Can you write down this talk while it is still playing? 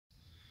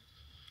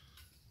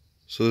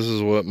So this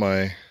is what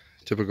my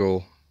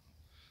typical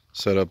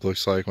setup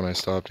looks like when I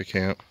stop to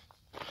camp.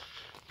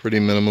 Pretty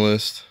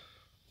minimalist,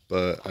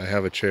 but I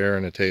have a chair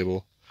and a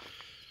table,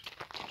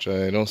 which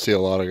I don't see a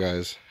lot of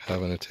guys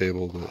having a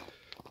table, but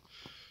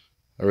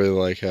I really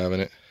like having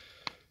it.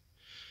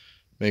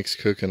 Makes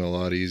cooking a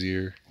lot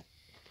easier.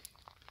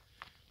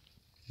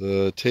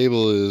 The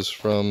table is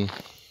from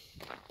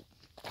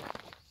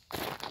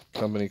a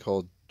company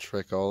called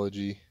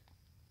Trekology,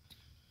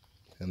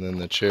 and then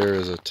the chair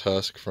is a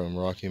Tusk from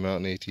Rocky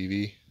Mountain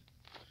ATV.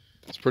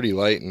 It's pretty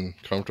light and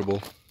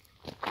comfortable.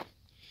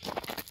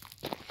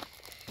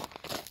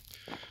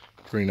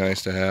 Pretty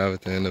nice to have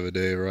at the end of a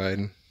day of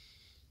riding.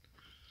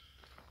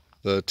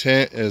 The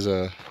tent is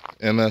a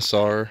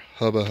MSR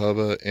Hubba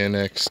Hubba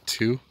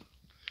NX2.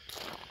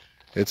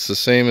 It's the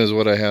same as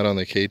what I had on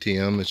the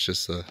KTM, it's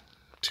just a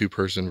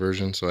two-person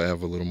version, so I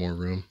have a little more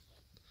room.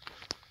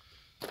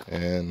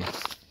 And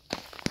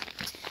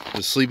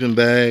the sleeping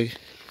bag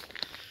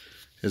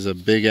is a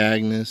Big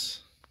Agnes.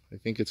 I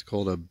think it's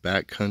called a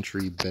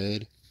backcountry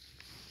bed.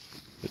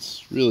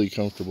 It's really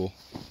comfortable.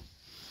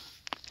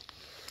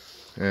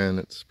 And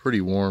it's pretty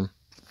warm.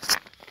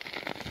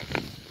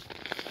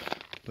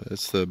 But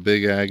it's the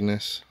Big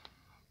Agnes.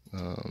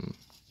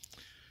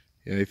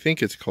 Yeah, I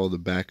think it's called the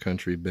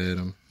backcountry bed.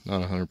 I'm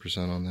not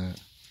 100% on that.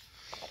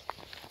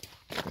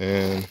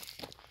 And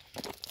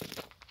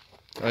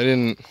I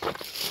didn't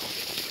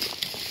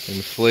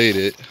inflate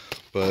it,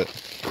 but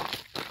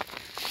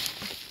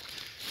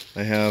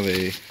I have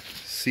a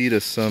Sea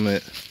to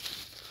Summit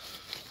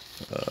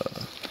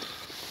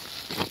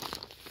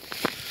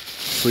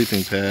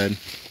sleeping pad,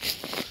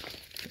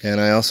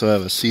 and I also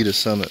have a Sea to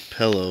Summit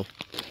pillow,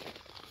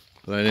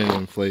 but I didn't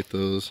inflate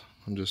those.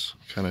 I'm just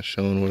kind of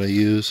showing what I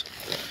use.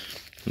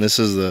 And this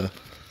is the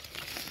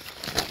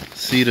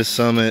Sea to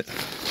Summit.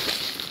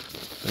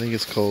 I think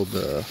it's called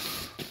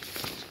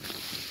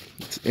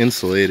it's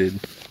insulated.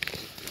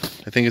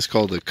 I think it's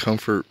called the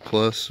Comfort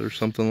Plus or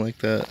something like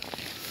that.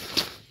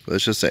 But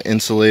it's just an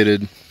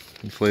insulated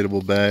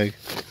inflatable bag.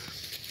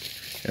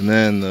 And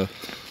then the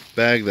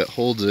bag that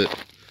holds it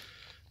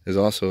is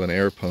also an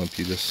air pump.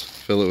 You just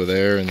fill it with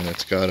air, and then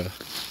it's got a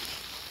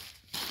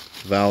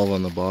valve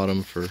on the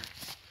bottom for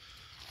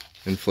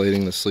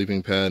inflating the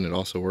sleeping pad, and it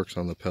also works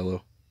on the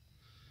pillow.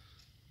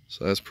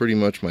 So that's pretty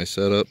much my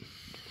setup.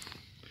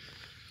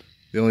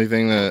 The only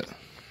thing that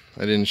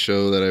I didn't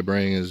show that I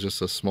bring is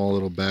just a small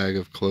little bag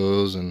of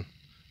clothes and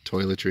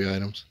toiletry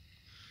items.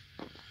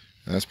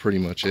 And that's pretty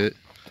much it.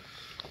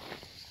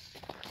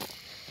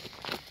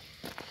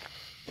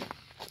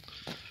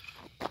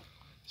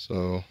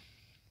 So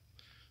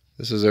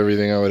this is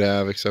everything I would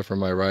have except for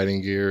my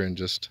riding gear and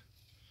just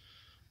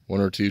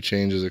one or two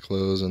changes of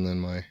clothes, and then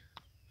my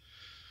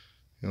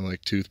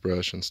like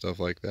toothbrush and stuff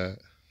like that.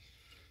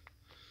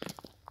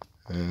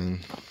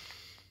 And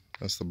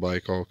that's the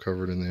bike all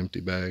covered in the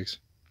empty bags.